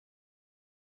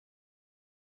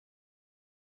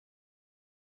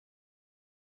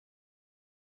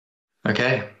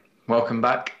Okay, welcome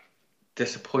back.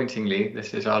 Disappointingly,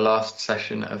 this is our last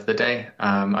session of the day.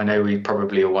 I know we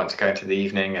probably all want to go into the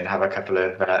evening and have a couple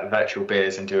of virtual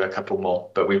beers and do a couple more,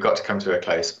 but we've got to come to a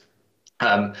close.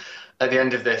 At the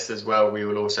end of this as well, we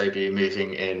will also be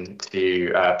moving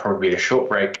into probably a short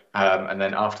break. And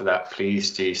then after that, please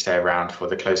do stay around for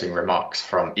the closing remarks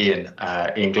from Ian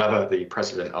Glover, the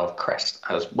president of CREST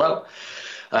as well.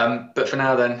 But for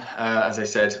now then, as I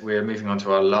said, we're moving on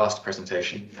to our last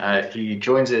presentation. He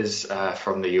joins us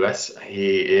from the US.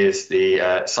 He is the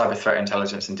cyber threat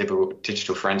intelligence and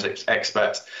digital forensics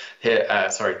expert here,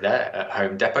 there at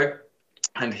Home Depot.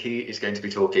 And he is going to be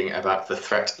talking about the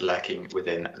threat lurking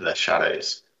within the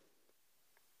shadows.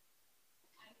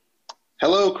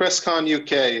 Hello, CRESTCon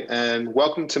UK, and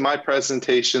welcome to my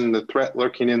presentation, The Threat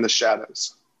Lurking in the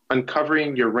Shadows,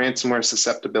 Uncovering Your Ransomware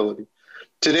Susceptibility.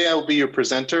 Today, I will be your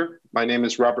presenter. My name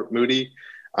is Robert Moody.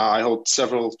 I hold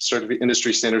several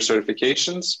industry standard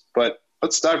certifications, but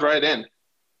let's dive right in.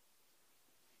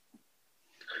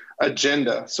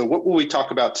 Agenda. So what will we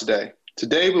talk about today?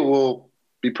 Today, we will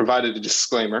be provided a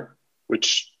disclaimer,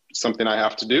 which is something I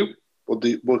have to do.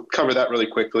 We'll cover that really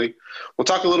quickly. We'll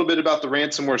talk a little bit about the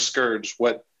ransomware scourge,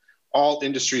 what all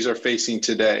industries are facing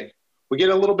today. We get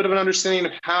a little bit of an understanding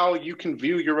of how you can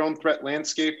view your own threat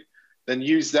landscape, then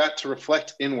use that to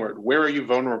reflect inward. Where are you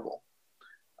vulnerable?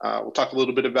 We'll talk a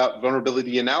little bit about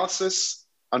vulnerability analysis,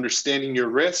 understanding your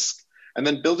risk, and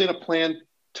then building a plan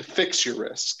to fix your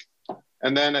risk.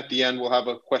 And then at the end, we'll have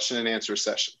a question and answer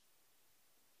session.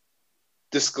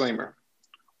 Disclaimer.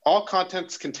 All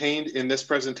contents contained in this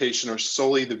presentation are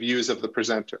solely the views of the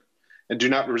presenter and do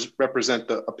not represent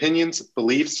the opinions,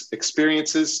 beliefs,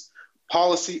 experiences,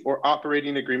 policy, or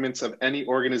operating agreements of any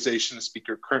organization the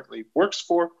speaker currently works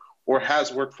for or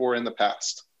has worked for in the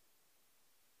past.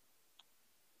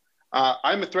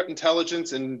 I'm a threat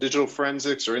intelligence and digital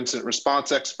forensics or incident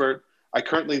response expert. I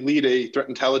currently lead a threat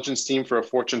intelligence team for a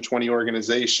Fortune 20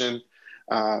 organization.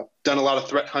 Done a lot of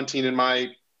threat hunting in my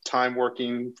time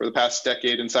working for the past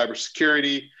decade in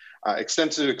cybersecurity,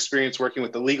 extensive experience working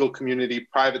with the legal community,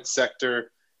 private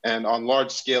sector, and on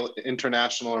large-scale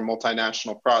international or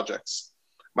multinational projects.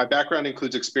 My background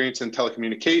includes experience in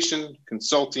telecommunication,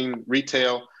 consulting,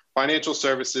 retail, financial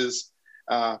services,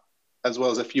 as well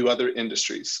as a few other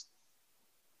industries.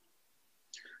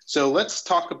 So let's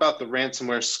talk about the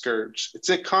ransomware scourge. It's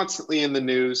constantly in the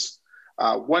news.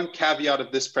 One caveat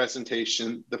of this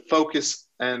presentation, the focus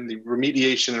and the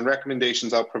remediation and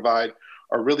recommendations I'll provide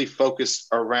are really focused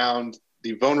around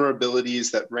the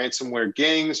vulnerabilities that ransomware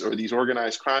gangs or these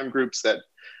organized crime groups that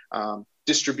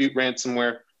distribute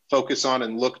ransomware focus on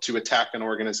and look to attack an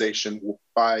organization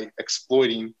by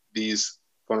exploiting these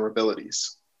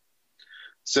vulnerabilities.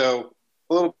 So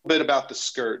a little bit about the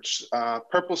scourge.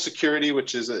 Purple Security,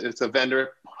 which is it's a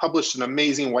vendor, published an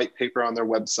amazing white paper on their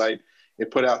website. It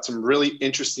put out some really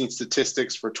interesting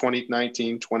statistics for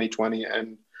 2019, 2020,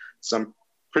 and some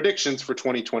predictions for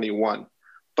 2021.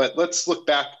 But let's look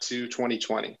back to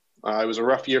 2020. It was a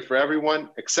rough year for everyone,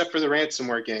 except for the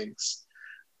ransomware gangs.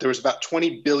 There was about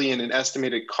 20 billion in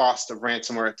estimated cost of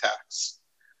ransomware attacks.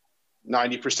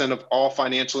 90% of all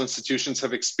financial institutions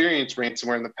have experienced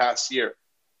ransomware in the past year.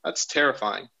 That's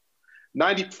terrifying.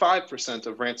 95%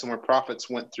 of ransomware profits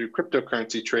went through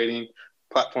cryptocurrency trading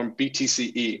platform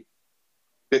BTCE.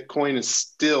 Bitcoin is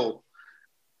still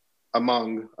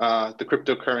among the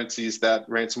cryptocurrencies that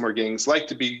ransomware gangs like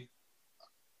to be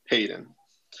paid in.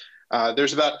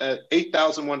 There's about an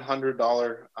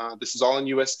 $8,100, this is all in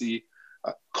USD,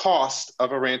 cost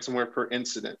of a ransomware per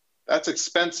incident. That's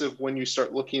expensive when you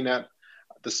start looking at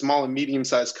the small and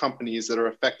medium-sized companies that are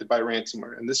affected by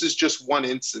ransomware. And this is just one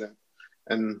incident.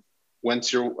 And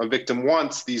once you're a victim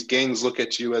once, these gangs look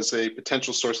at you as a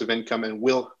potential source of income and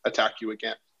will attack you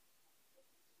again.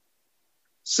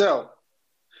 So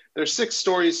there's 6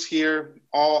 stories here,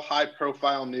 all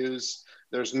high-profile news.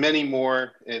 There's many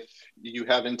more. If you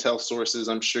have intel sources,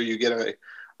 I'm sure you get a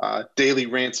daily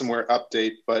ransomware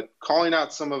update. But calling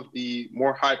out some of the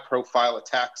more high-profile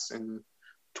attacks in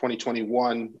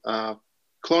 2021,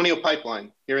 Colonial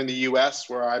Pipeline here in the US,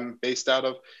 where I'm based out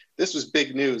of, this was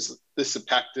big news. This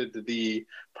impacted the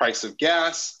price of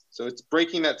gas. So it's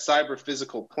breaking that cyber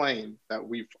physical plane that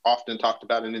we've often talked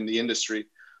about in the industry.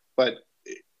 But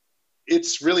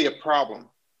it's really a problem.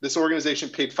 This organization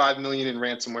paid $5 million in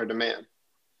ransomware demand.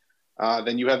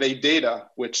 Then you have AData,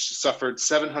 which suffered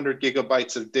 700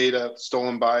 gigabytes of data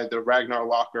stolen by the Ragnar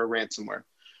Locker ransomware.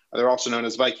 They're also known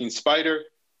as Viking Spider.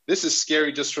 This is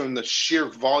scary just from the sheer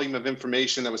volume of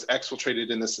information that was exfiltrated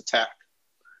in this attack.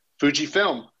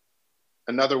 Fujifilm,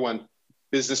 another one,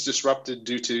 business disrupted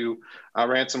due to a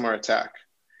ransomware attack.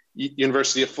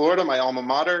 University of Florida, my alma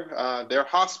mater, their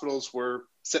hospitals were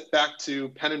set back to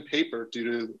pen and paper due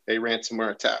to a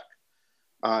ransomware attack.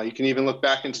 You can even look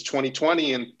back into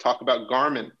 2020 and talk about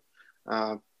Garmin.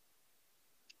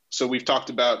 So we've talked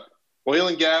about oil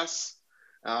and gas,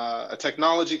 a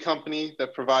technology company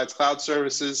that provides cloud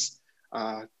services,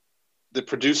 the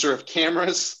producer of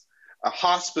cameras, a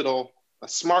hospital, a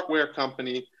smartware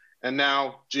company, and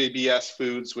now JBS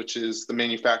Foods, which is the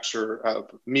manufacturer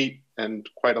of meat and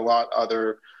quite a lot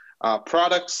other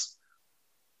products.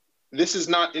 This is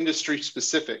not industry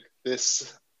specific.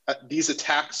 These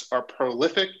attacks are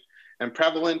prolific and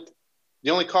prevalent. The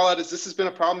only call out is this has been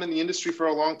a problem in the industry for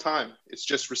a long time. It's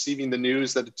just receiving the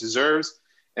news that it deserves,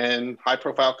 and high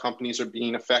profile companies are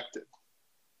being affected.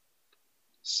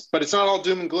 But it's not all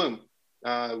doom and gloom.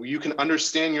 You can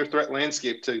understand your threat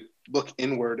landscape to look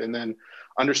inward and then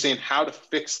understand how to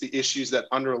fix the issues that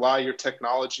underlie your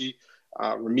technology,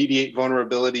 remediate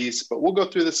vulnerabilities, but we'll go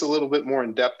through this a little bit more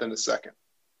in depth in a second.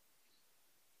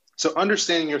 So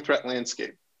understanding your threat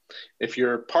landscape. If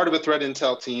you're part of a threat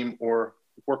intel team or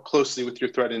work closely with your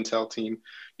threat intel team,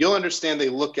 you'll understand they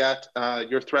look at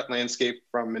your threat landscape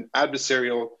from an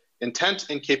adversarial intent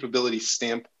and capability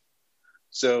standpoint.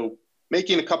 So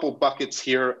making a couple buckets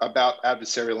here about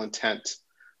adversarial intent.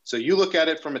 So you look at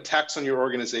it from attacks on your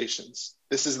organizations.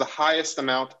 This is the highest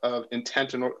amount of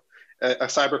intent in a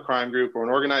cybercrime group or an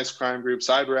organized crime group,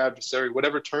 cyber adversary,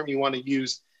 whatever term you want to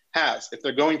use has. If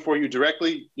they're going for you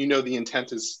directly, you know the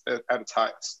intent is at its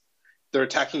highest. If they're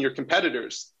attacking your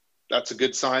competitors, that's a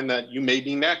good sign that you may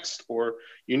be next, or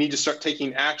you need to start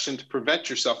taking action to prevent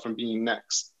yourself from being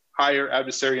next. Higher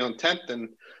adversarial intent than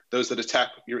those that attack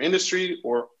your industry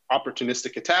or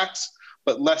opportunistic attacks,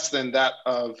 but less than that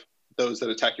of those that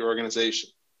attack your organization.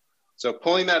 So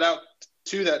pulling that out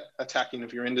to that attacking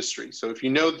of your industry. So if you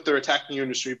know that they're attacking your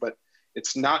industry, but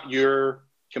it's not your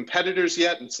competitors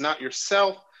yet, and it's not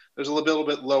yourself, there's a little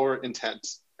bit lower intent.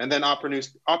 And then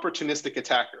opportunistic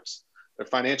attackers. They're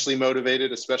financially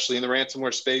motivated, especially in the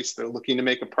ransomware space. They're looking to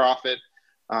make a profit.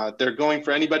 They're going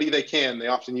for anybody they can. They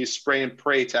often use spray and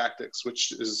pray tactics,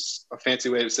 which is a fancy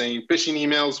way of saying phishing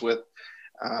emails with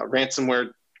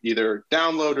ransomware, either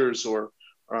downloaders or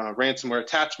ransomware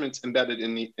attachments embedded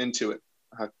into it.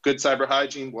 Good cyber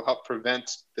hygiene will help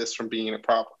prevent this from being a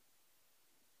problem.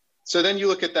 So then you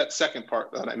look at that second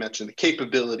part that I mentioned, the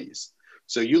capabilities.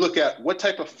 So you look at what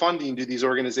type of funding do these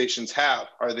organizations have?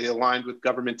 Are they aligned with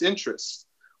government interests,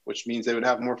 which means they would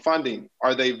have more funding?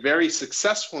 Are they very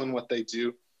successful in what they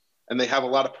do and they have a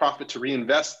lot of profit to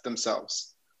reinvest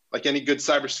themselves? Like any good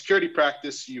cybersecurity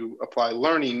practice, you apply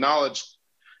learning, knowledge,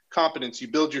 competence, you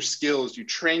build your skills, you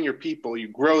train your people, you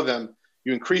grow them,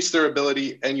 you increase their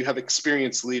ability, and you have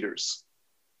experienced leaders.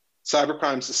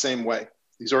 Cybercrime is the same way.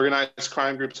 These organized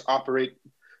crime groups operate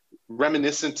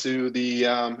reminiscent to the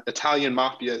Italian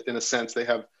mafia in a sense. They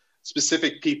have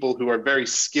specific people who are very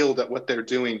skilled at what they're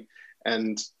doing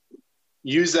and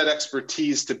use that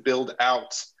expertise to build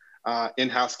out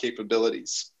in-house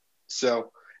capabilities.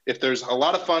 So if there's a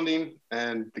lot of funding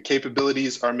and the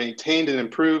capabilities are maintained and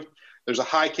improved, there's a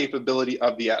high capability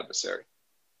of the adversary.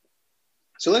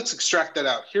 So let's extract that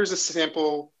out. Here's a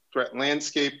sample threat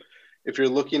landscape. If you're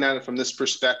looking at it from this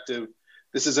perspective,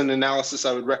 this is an analysis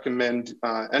I would recommend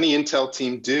any Intel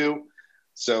team do.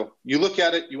 So you look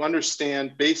at it, you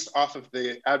understand based off of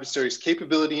the adversary's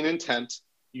capability and intent,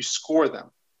 you score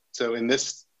them. So in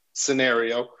this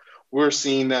scenario, we're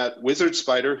seeing that Wizard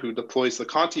Spider, who deploys the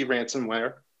Conti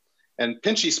ransomware, and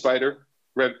Pinchy Spider,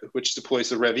 which deploys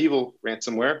the RevEvil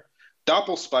ransomware,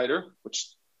 Doppel Spider,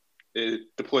 which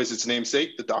deploys its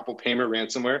namesake, the Doppelpaymer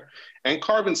ransomware, and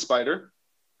Carbon Spider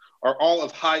are all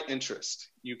of high interest.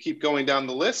 You keep going down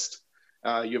the list.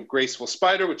 You have Graceful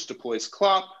Spider, which deploys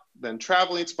Clop, then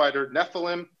Traveling Spider,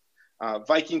 Nephilim,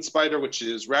 Viking Spider, which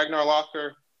is Ragnar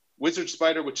Locker, Wizard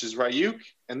Spider, which is Ryuk,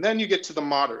 and then you get to the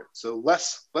moderate. So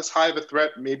less high of a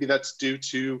threat. Maybe that's due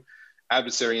to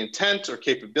adversary intent or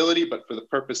capability, but for the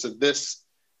purpose of this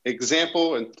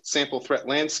example and sample threat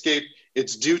landscape,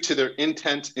 it's due to their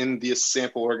intent in the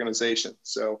sample organization.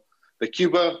 So the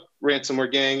Cuba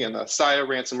ransomware gang and the Saya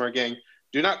ransomware gang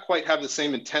do not quite have the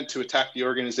same intent to attack the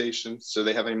organization, so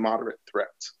they have a moderate threat.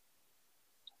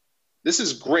 This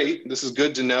is great. This is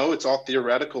good to know. It's all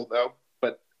theoretical, though.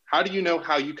 But how do you know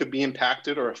how you could be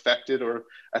impacted or affected or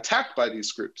attacked by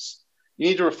these groups? You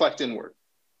need to reflect inward.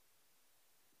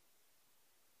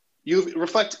 You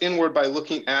reflect inward by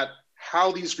looking at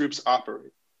how these groups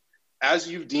operate. As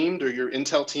you've deemed, or your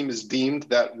Intel team has deemed,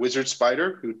 that Wizard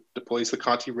Spider, who deploys the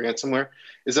Conti ransomware,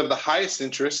 is of the highest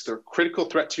interest or critical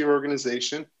threat to your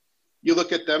organization, you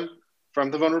look at them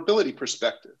from the vulnerability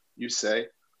perspective. You say,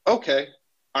 okay,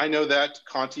 I know that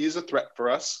Conti is a threat for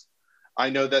us. I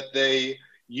know that they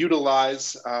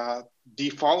utilize the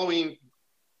following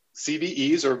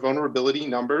CVEs or vulnerability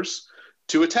numbers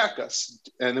to attack us.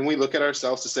 And then we look at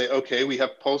ourselves to say, okay, we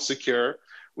have Pulse Secure,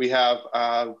 we have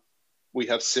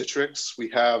Citrix, we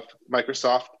have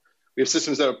Microsoft, we have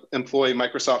systems that employ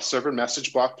Microsoft Server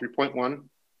Message Block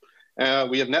 3.1.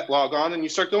 We have NetLogon, and you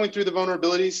start going through the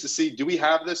vulnerabilities to see, do we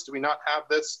have this? Do we not have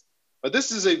this? But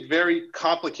this is a very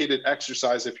complicated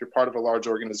exercise if you're part of a large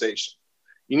organization.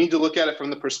 You need to look at it from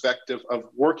the perspective of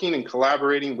working and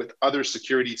collaborating with other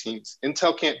security teams.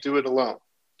 Intel can't do it alone.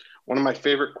 One of my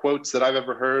favorite quotes that I've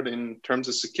ever heard in terms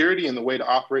of security and the way to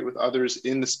operate with others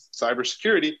in this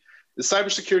cybersecurity is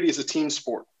cybersecurity is a team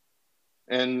sport.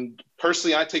 And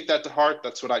personally, I take that to heart.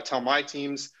 That's what I tell my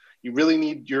teams. You really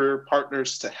need your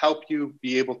partners to help you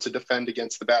be able to defend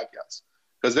against the bad guys.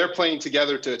 Because they're playing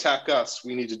together to attack us,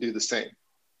 we need to do the same.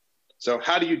 So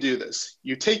how do you do this?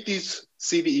 You take these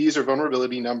CVEs or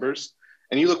vulnerability numbers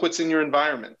and you look what's in your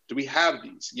environment. Do we have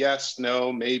these? Yes,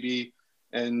 no, maybe.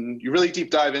 And you really deep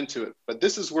dive into it. But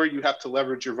this is where you have to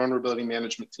leverage your vulnerability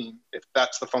management team if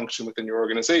that's the function within your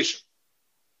organization.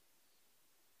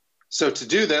 So to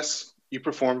do this, you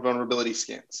perform vulnerability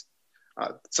scans.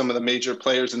 Some of the major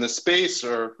players in this space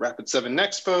are Rapid7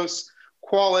 Nexpos,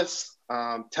 Qualys,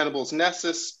 Tenable's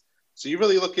Nessus. So you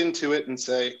really look into it and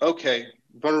say, okay,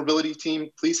 vulnerability team,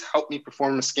 please help me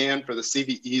perform a scan for the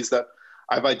CVEs that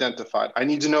I've identified. I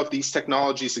need to know if these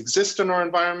technologies exist in our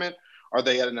environment. Are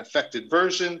they at an affected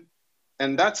version?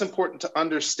 And that's important to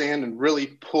understand and really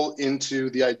pull into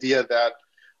the idea that,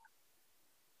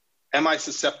 am I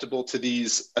susceptible to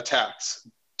these attacks?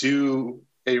 Does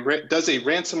a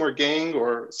ransomware gang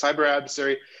or cyber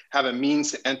adversary have a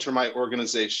means to enter my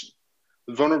organization?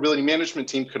 The vulnerability management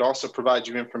team could also provide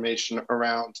you information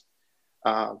around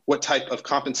what type of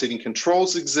compensating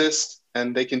controls exist,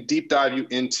 and they can deep dive you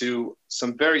into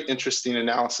some very interesting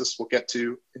analysis we'll get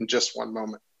to in just one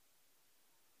moment.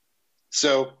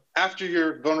 So after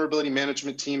your vulnerability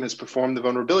management team has performed the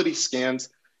vulnerability scans,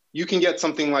 you can get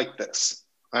something like this.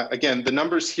 Again, the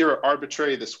numbers here are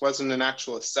arbitrary. This wasn't an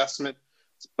actual assessment,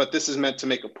 but this is meant to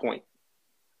make a point.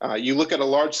 You look at a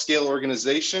large scale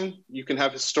organization, you can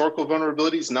have historical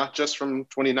vulnerabilities, not just from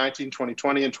 2019,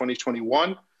 2020, and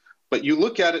 2021, but you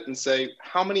look at it and say,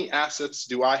 how many assets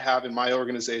do I have in my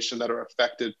organization that are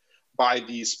affected by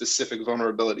these specific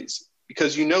vulnerabilities?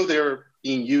 Because you know they're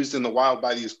being used in the wild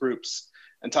by these groups.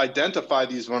 And to identify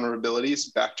these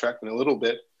vulnerabilities, backtracking a little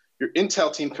bit, your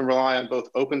Intel team can rely on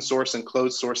both open source and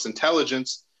closed source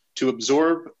intelligence to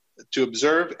observe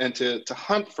and to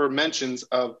hunt for mentions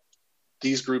of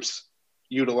these groups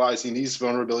utilizing these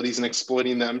vulnerabilities and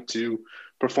exploiting them to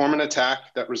perform an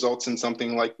attack that results in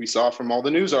something like we saw from all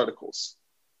the news articles.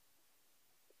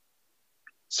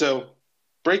 So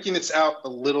breaking this out a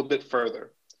little bit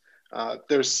further,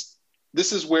 this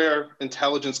is where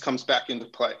intelligence comes back into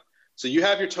play. So you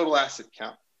have your total asset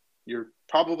count. You're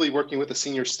probably working with a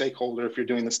senior stakeholder if you're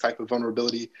doing this type of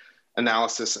vulnerability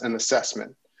analysis and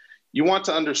assessment. You want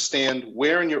to understand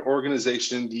where in your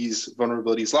organization these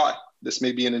vulnerabilities lie. This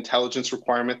may be an intelligence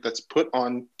requirement that's put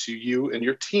on to you and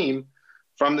your team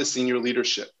from the senior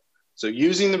leadership. So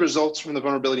using the results from the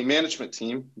vulnerability management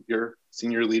team, your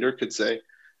senior leader could say,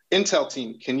 Intel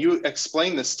team, can you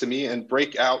explain this to me and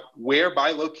break out where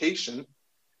by location,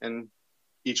 and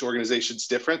each organization's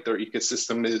different, their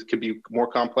ecosystem could be more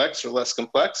complex or less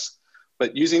complex,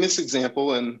 but using this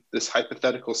example and this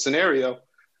hypothetical scenario,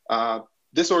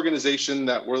 this organization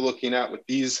that we're looking at with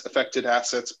these affected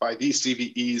assets by these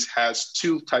CVEs has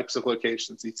two types of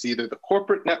locations. It's either the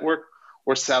corporate network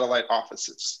or satellite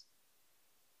offices.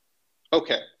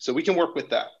 Okay, so we can work with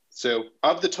that. So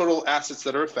of the total assets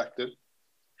that are affected,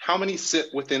 how many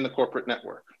sit within the corporate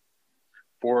network?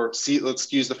 Let's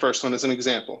use the first one as an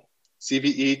example.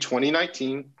 CVE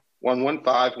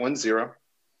 2019-11510,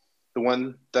 the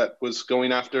one that was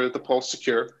going after the Pulse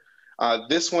Secure.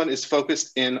 This one is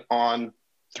focused in on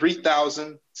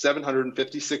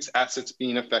 3,756 assets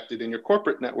being affected in your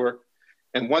corporate network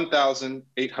and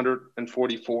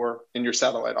 1,844 in your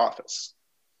satellite office.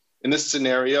 In this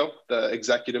scenario, the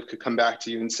executive could come back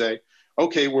to you and say,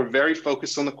 okay, we're very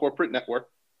focused on the corporate network.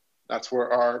 That's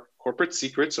where our corporate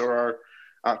secrets or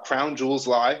our crown jewels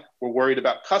lie. We're worried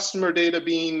about customer data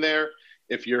being there.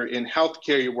 If you're in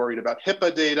healthcare, you're worried about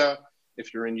HIPAA data.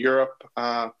 If you're in Europe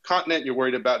continent, you're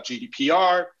worried about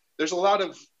GDPR. There's a lot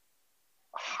of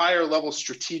higher level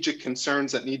strategic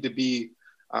concerns that need to be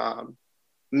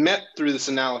met through this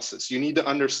analysis. You need to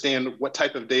understand what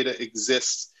type of data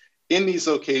exists in these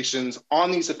locations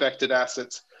on these affected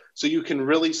assets, so you can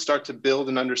really start to build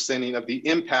an understanding of the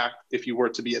impact if you were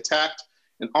to be attacked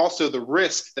and also the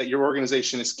risk that your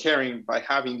organization is carrying by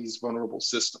having these vulnerable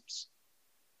systems.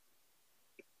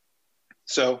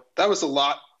 So that was a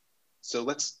lot. So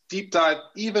let's deep dive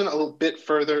even a little bit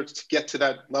further to get to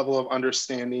that level of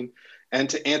understanding and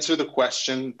to answer the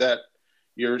question that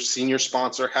your senior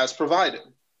sponsor has provided.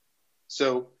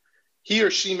 So he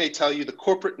or she may tell you the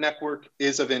corporate network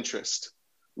is of interest.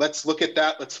 Let's look at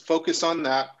that. Let's focus on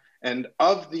that. And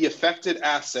of the affected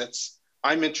assets,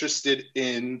 I'm interested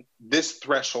in this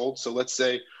threshold. So let's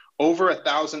say over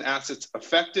 1,000 assets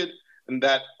affected and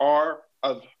that are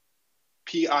of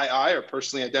PII, or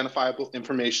personally identifiable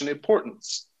information,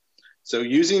 importance. So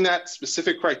using that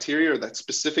specific criteria or that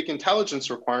specific intelligence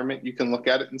requirement, you can look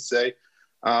at it and say,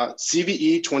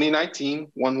 CVE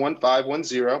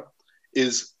 2019-11510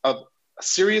 is of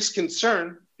serious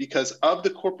concern because of the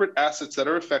corporate assets that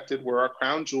are affected where our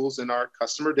crown jewels and our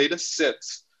customer data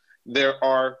sits. There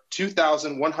are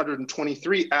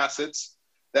 2,123 assets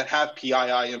that have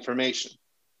PII information.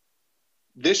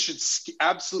 This should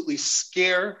absolutely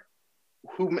scare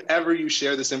whomever you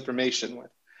share this information with.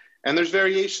 And there's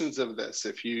variations of this.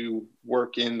 If you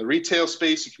work in the retail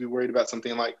space, you could be worried about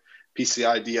something like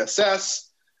PCI DSS.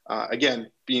 Again,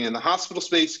 being in the hospital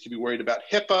space, you could be worried about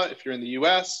HIPAA if you're in the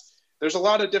US. There's a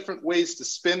lot of different ways to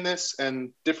spin this,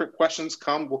 and different questions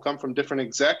will come from different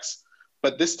execs.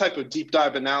 But this type of deep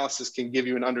dive analysis can give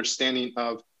you an understanding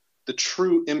of the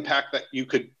true impact that you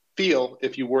could feel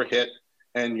if you were hit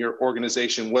and your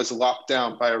organization was locked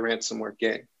down by a ransomware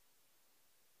gang.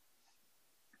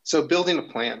 So building a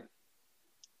plan.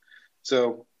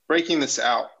 So breaking this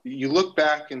out, you look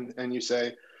back and you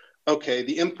say, okay,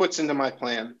 the inputs into my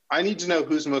plan, I need to know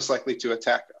who's most likely to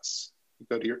attack us. You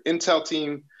go to your intel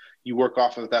team, you work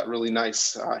off of that really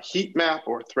nice heat map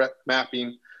or threat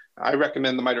mapping. I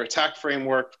recommend the MITRE ATT&CK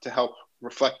framework to help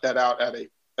reflect that out at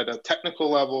a technical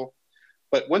level.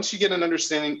 But once you get an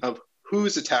understanding of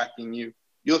who's attacking you,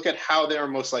 you look at how they are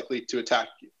most likely to attack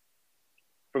you.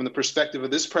 From the perspective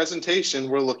of this presentation,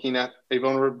 we're looking at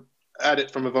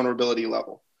it from a vulnerability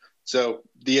level. So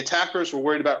the attackers were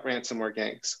worried about ransomware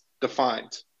gangs,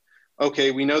 defined.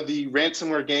 Okay, we know the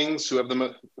ransomware gangs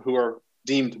who are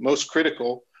deemed most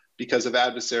critical because of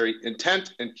adversary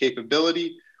intent and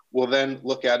capability. We'll then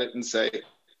look at it and say,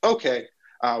 okay,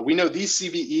 we know these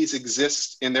CVEs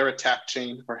exist in their attack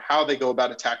chain or how they go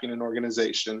about attacking an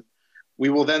organization. We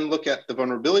will then look at the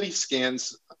vulnerability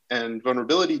scans and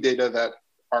vulnerability data that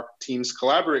our teams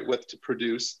collaborate with to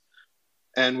produce.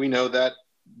 And we know that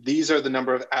these are the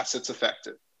number of assets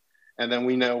affected. And then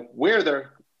we know where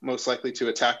they're most likely to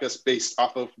attack us based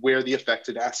off of where the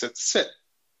affected assets sit.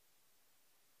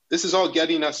 This is all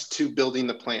getting us to building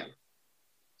the plan.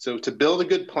 So to build a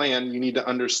good plan, you need to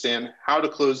understand how to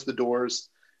close the doors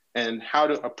and how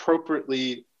to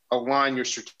appropriately align your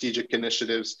strategic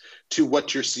initiatives to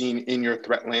what you're seeing in your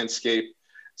threat landscape.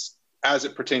 As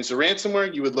it pertains to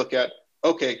ransomware, you would look at,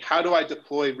 okay, how do I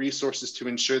deploy resources to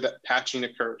ensure that patching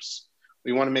occurs?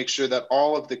 We want to make sure that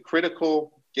all of the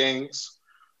critical gangs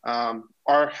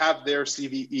have their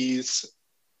CVEs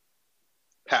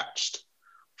patched.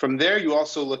 From there, you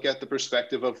also look at the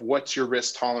perspective of what's your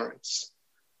risk tolerance.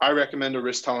 I recommend a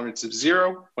risk tolerance of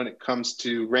 0 when it comes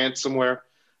to ransomware.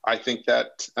 I think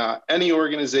that any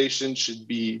organization should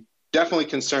be definitely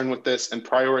concerned with this and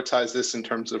prioritize this in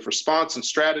terms of response and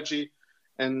strategy.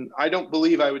 And I don't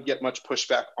believe I would get much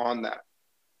pushback on that.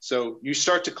 So you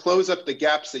start to close up the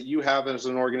gaps that you have as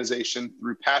an organization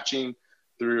through patching,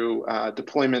 through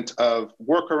deployment of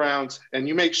workarounds, and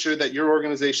you make sure that your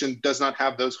organization does not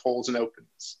have those holes and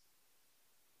openings.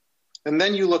 And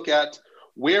then you look at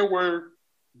where were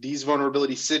these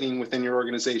vulnerabilities sitting within your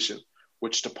organization,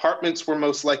 which departments were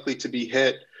most likely to be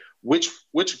hit, which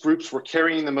groups were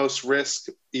carrying the most risk,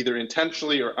 either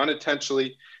intentionally or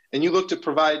unintentionally, and you look to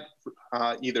provide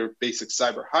either basic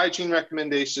cyber hygiene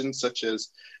recommendations, such as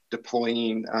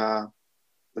deploying,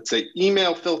 let's say,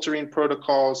 email filtering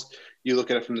protocols. You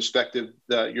look at it from the perspective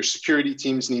that your security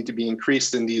teams need to be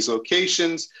increased in these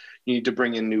locations. You need to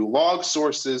bring in new log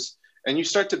sources, and you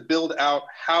start to build out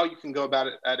how you can go about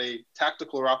it at a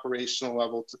tactical or operational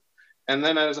level, and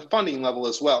then as a funding level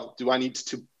as well. Do I need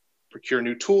to procure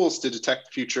new tools to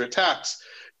detect future attacks?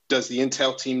 Does the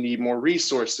intel team need more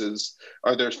resources?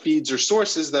 Are there feeds or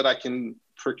sources that I can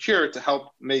procure to help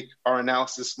make our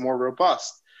analysis more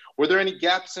robust? Were there any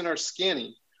gaps in our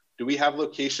scanning? Do we have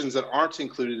locations that aren't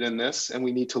included in this and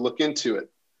we need to look into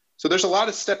it? So there's a lot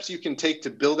of steps you can take to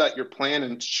build out your plan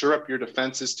and shore up your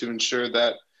defenses to ensure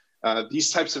that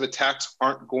these types of attacks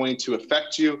aren't going to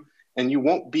affect you and you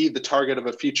won't be the target of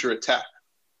a future attack.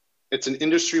 It's an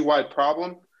industry-wide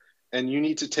problem and you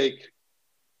need to take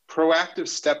proactive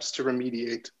steps to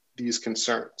remediate these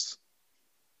concerns.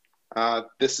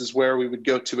 This is where we would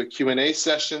go to a Q&A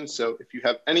session. So if you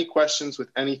have any questions with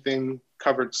anything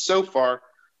covered so far,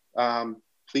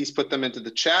 please put them into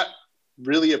the chat.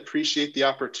 Really appreciate the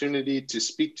opportunity to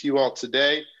speak to you all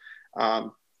today.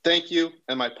 Thank you.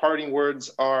 And my parting words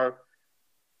are,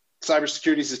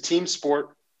 cybersecurity is a team sport.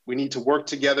 We need to work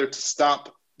together to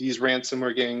stop these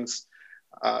ransomware gangs.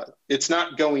 It's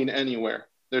not going anywhere.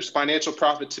 There's financial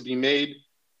profit to be made,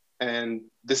 and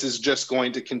this is just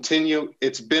going to continue.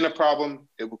 It's been a problem.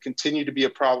 It will continue to be a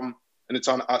problem, and it's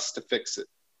on us to fix it.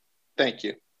 Thank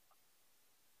you.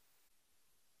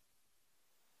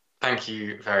 Thank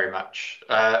you very much.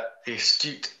 The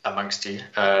astute amongst you,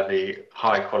 the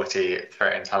high quality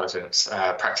threat intelligence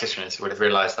practitioners would have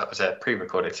realized that was a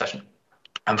pre-recorded session.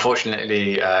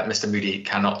 Unfortunately, Mr. Moody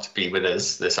cannot be with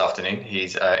us this afternoon.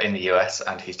 He's in the US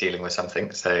and he's dealing with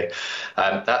something. So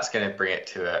that's going to bring it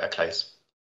to a close.